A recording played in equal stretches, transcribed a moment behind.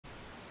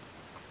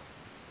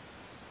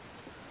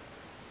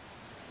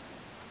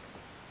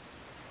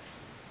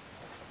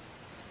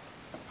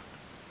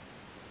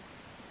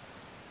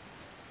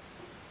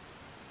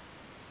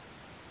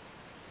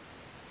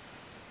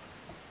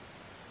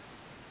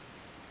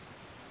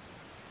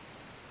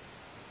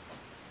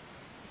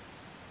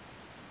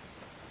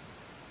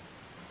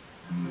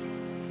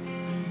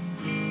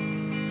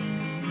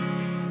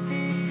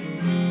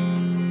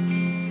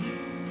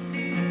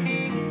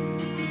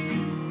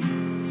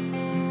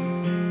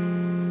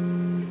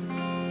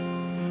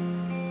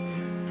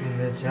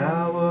The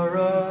tower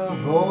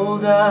of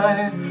old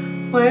I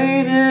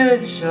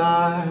waited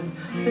charm,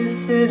 the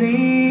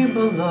city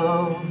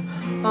below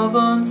of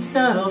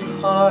unsettled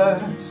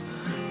hearts.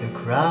 The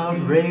crowd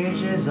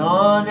rages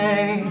on,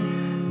 a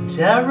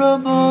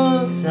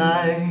terrible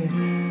sight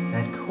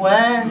that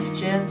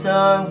questions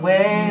our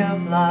way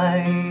of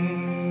life.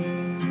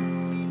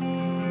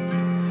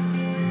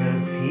 The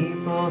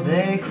people,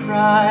 they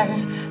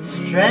cry,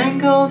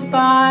 strangled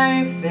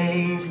by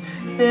fate.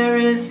 There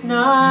is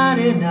not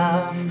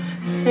enough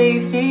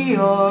safety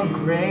or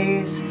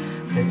grace.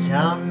 The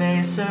town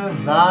may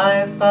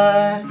survive,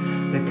 but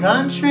the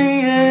country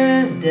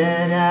is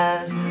dead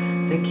as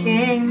the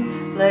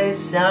king lays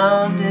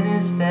sound in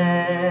his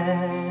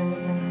bed.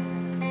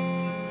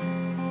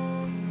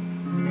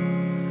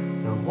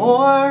 The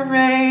war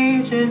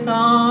rages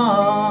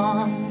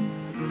on,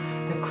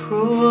 the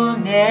cruel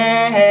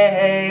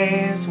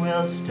knaves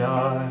will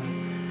starve.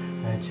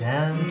 A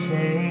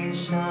temptation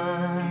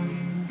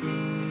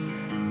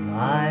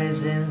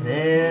lies in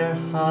their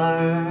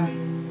heart.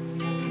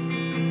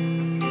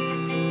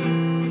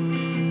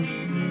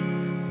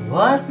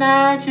 What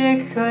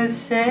magic could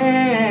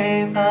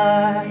save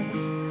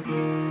us?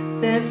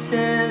 This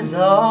is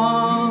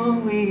all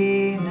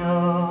we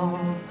know.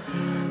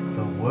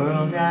 The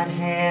world at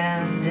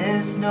hand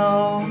is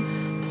no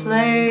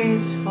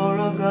place for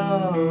a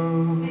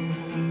ghost.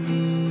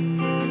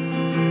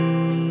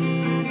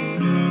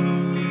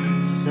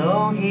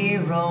 So he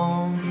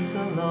roams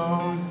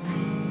alone.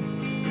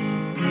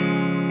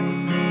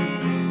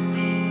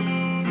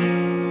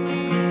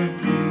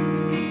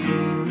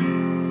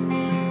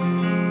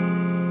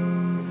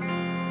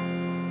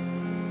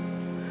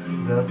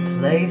 The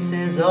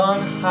places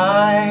on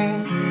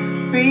high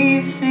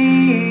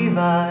receive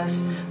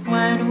us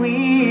when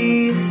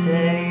we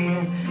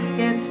say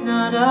it's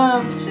not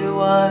up to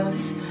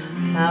us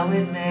how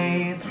it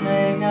may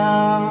play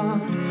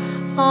out.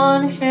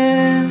 On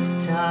his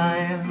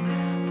time,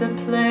 the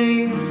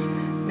place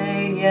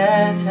may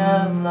yet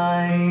have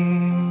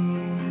light.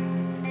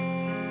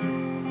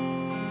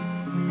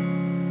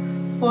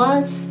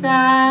 What's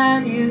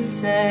that you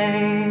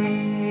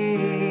say?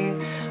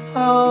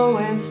 Oh,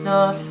 it's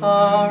not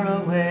far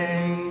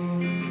away.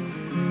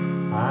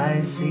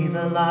 I see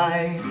the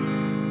light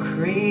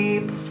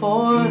creep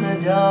for the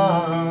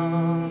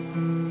dawn.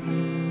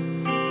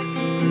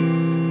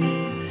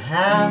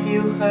 Have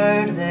you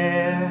heard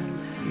there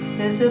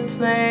is a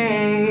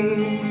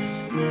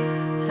place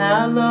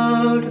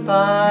hallowed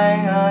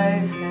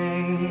by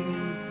faith,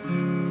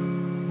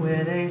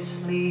 where they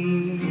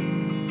sleep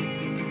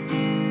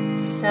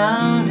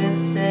sound and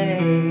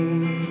safe.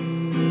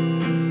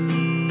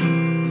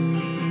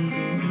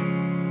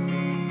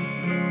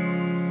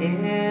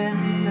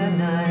 In the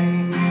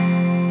night,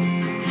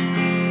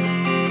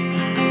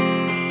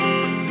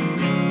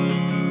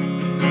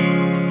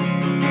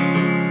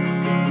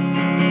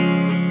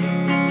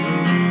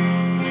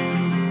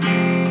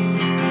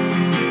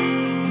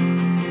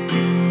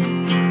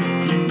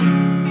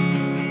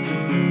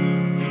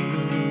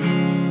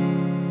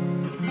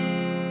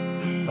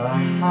 a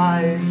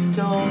high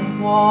stone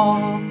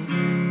wall,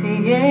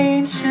 the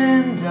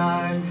ancient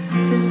art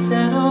to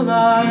settle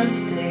our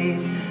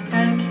state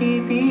and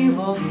keep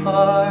evil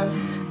far.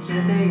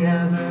 Did they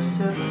ever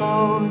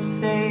suppose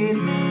they'd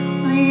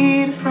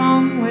bleed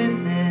from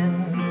within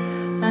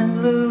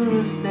and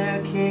lose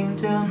their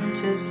kingdom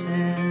to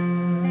sin?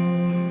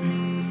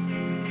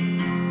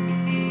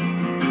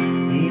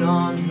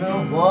 Beyond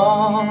the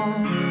wall,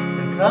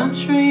 the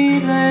country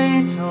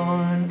lay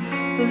torn.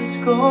 The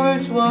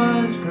scourge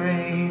was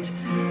great,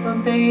 a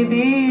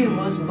baby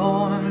was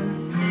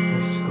born. The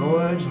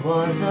scourge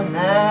was a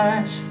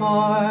match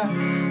for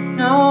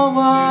no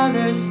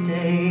other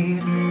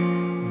state,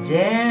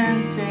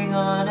 dancing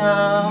on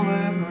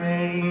our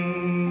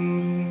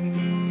graves.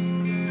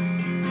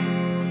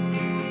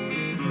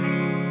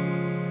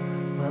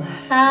 We'll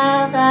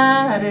have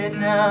at it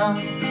now.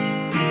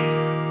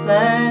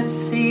 Let's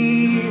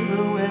see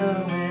who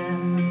will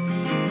win.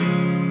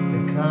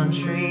 The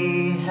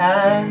country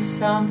has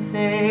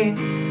something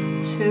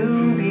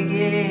to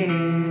begin.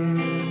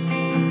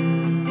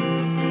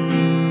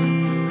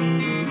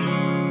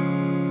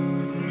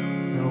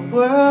 The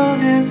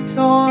world is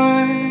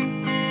torn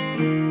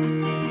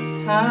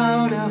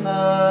out of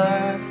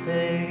our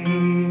faith.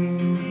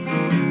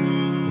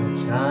 The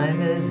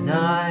time is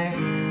nigh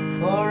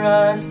for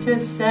us to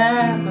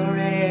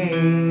separate.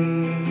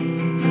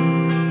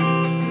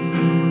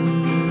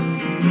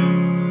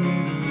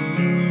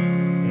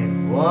 It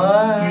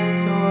was